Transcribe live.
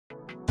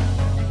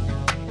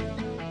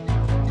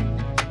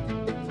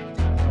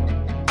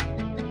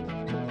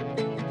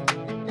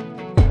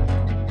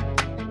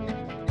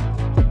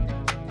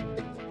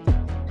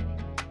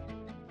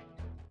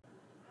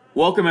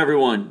Welcome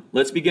everyone.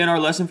 Let's begin our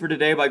lesson for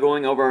today by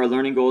going over our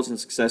learning goals and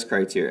success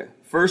criteria.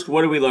 First,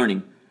 what are we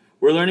learning?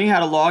 We're learning how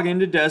to log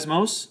into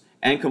Desmos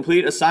and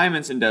complete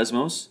assignments in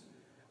Desmos.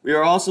 We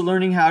are also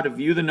learning how to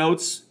view the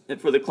notes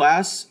for the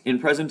class in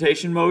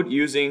presentation mode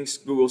using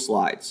Google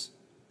Slides.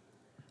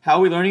 How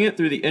are we learning it?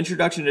 Through the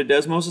Introduction to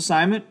Desmos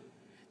assignment,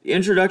 the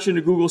Introduction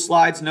to Google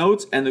Slides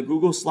notes, and the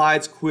Google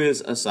Slides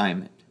Quiz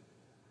assignment.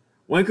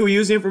 When can we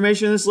use the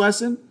information in this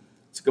lesson?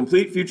 To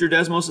complete future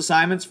Desmos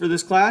assignments for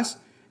this class,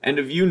 and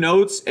to view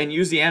notes and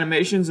use the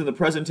animations in the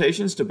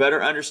presentations to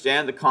better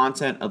understand the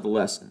content of the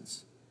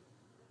lessons.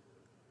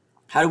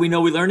 How do we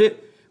know we learned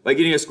it? By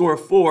getting a score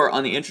of 4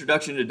 on the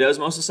Introduction to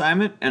Desmos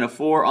assignment and a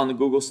 4 on the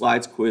Google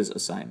Slides Quiz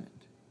assignment.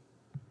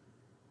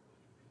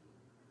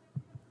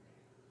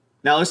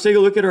 Now let's take a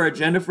look at our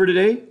agenda for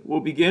today.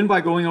 We'll begin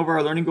by going over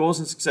our learning goals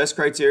and success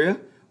criteria.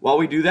 While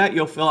we do that,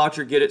 you'll fill out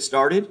your Get It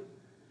Started.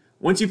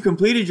 Once you've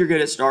completed your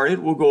Get It Started,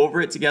 we'll go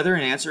over it together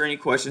and answer any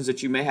questions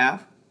that you may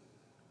have.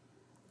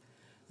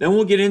 Then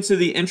we'll get into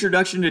the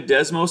Introduction to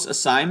Desmos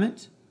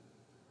assignment.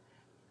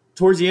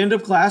 Towards the end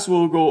of class,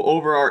 we'll go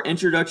over our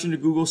Introduction to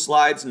Google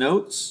Slides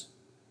notes.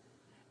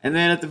 And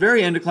then at the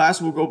very end of class,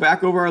 we'll go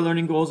back over our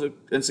learning goals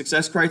and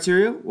success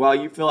criteria while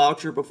you fill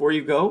out your Before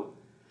You Go.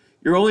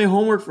 Your only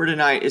homework for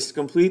tonight is to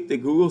complete the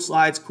Google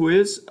Slides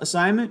Quiz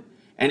assignment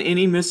and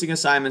any missing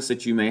assignments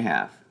that you may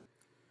have.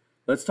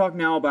 Let's talk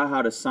now about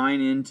how to sign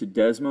in to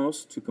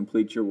Desmos to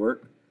complete your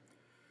work.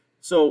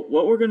 So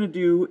what we're going to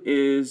do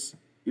is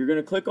you're going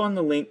to click on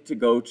the link to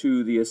go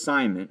to the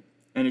assignment,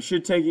 and it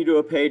should take you to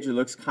a page that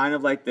looks kind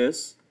of like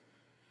this.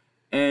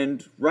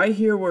 And right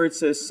here where it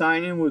says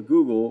sign in with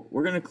Google,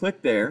 we're going to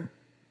click there. And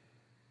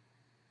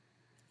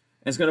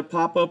it's going to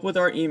pop up with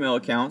our email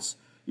accounts.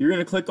 You're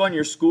going to click on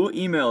your school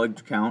email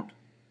account,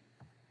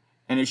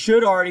 and it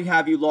should already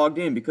have you logged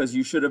in because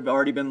you should have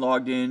already been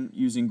logged in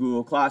using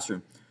Google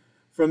Classroom.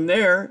 From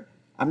there,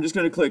 I'm just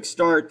going to click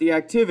Start the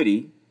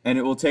Activity, and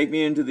it will take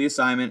me into the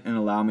assignment and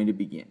allow me to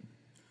begin.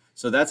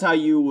 So that's how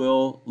you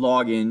will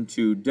log in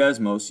to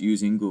Desmos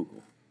using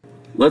Google.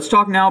 Let's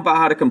talk now about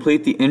how to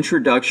complete the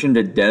Introduction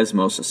to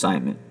Desmos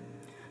assignment.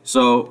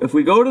 So if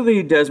we go to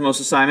the Desmos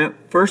assignment,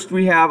 first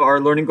we have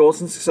our learning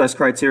goals and success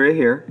criteria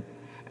here.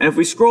 And if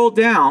we scroll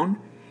down,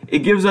 it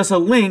gives us a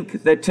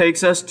link that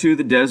takes us to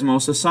the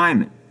Desmos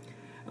assignment.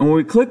 And when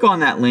we click on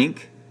that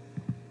link,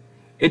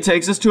 it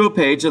takes us to a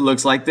page that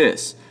looks like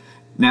this.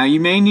 Now you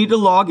may need to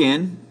log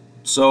in,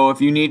 so if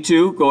you need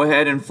to, go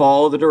ahead and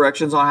follow the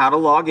directions on how to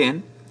log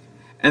in.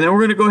 And then we're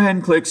going to go ahead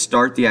and click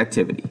Start the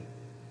Activity.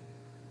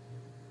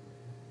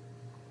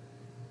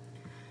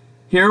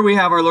 Here we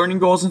have our learning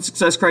goals and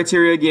success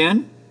criteria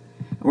again.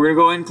 We're going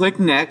to go ahead and click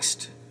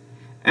Next.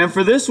 And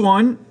for this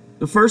one,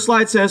 the first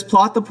slide says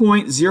plot the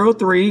point 0,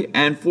 3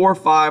 and 4,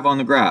 5 on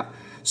the graph.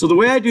 So the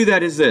way I do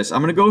that is this.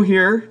 I'm going to go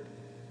here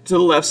to the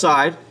left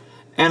side,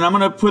 and I'm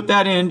going to put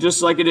that in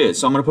just like it is.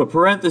 So I'm going to put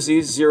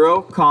parentheses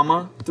 0,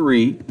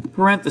 3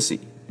 parentheses.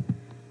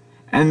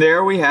 And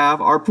there we have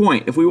our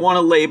point. If we want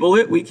to label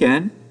it, we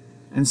can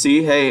and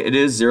see, hey, it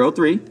is 0,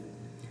 3. And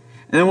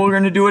then we're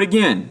going to do it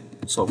again.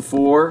 So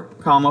 4,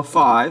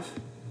 5.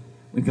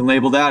 We can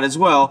label that as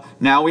well.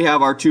 Now we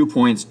have our 2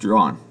 points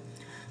drawn.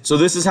 So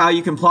this is how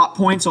you can plot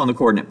points on the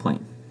coordinate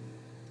plane.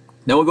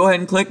 Then we'll go ahead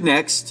and click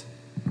Next.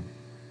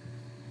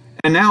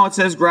 And now it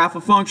says graph a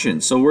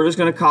function. So we're just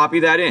going to copy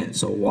that in.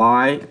 So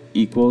y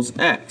equals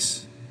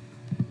x.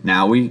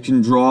 Now we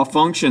can draw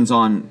functions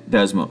on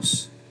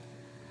Desmos.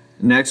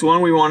 Next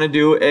one, we want to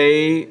do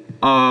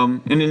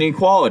an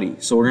inequality.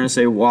 So we're going to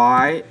say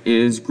y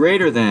is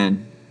greater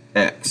than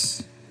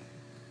x.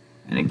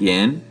 And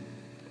again,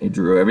 it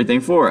drew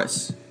everything for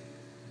us.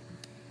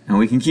 And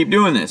we can keep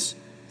doing this.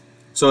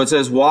 So it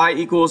says y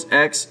equals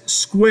x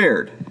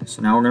squared.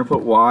 So now we're going to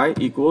put y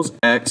equals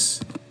x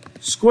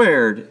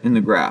squared in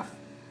the graph.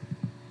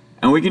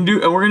 And we're going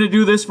to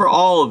do this for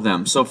all of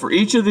them. So for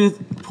each of the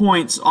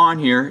points on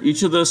here,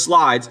 each of the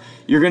slides,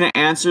 you're going to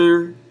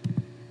answer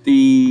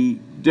the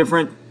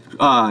different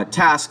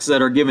tasks that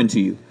are given to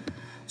you.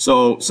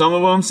 So some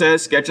of them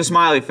says sketch a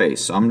smiley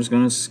face. So I'm just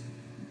going to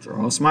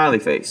draw a smiley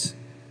face.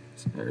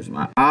 So there's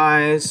my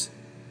eyes.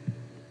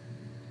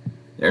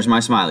 There's my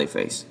smiley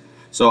face.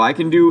 So I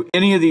can do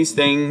any of these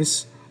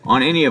things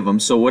on any of them.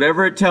 So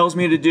whatever it tells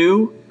me to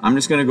do, I'm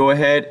just going to go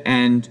ahead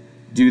and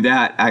do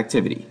that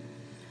activity.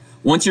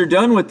 Once you're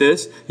done with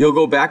this, you'll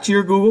go back to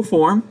your Google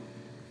form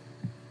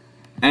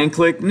and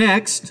click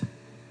Next.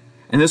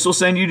 And this will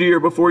send you to your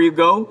Before You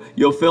Go.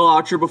 You'll fill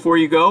out your Before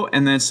You Go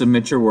and then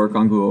submit your work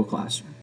on Google Classroom.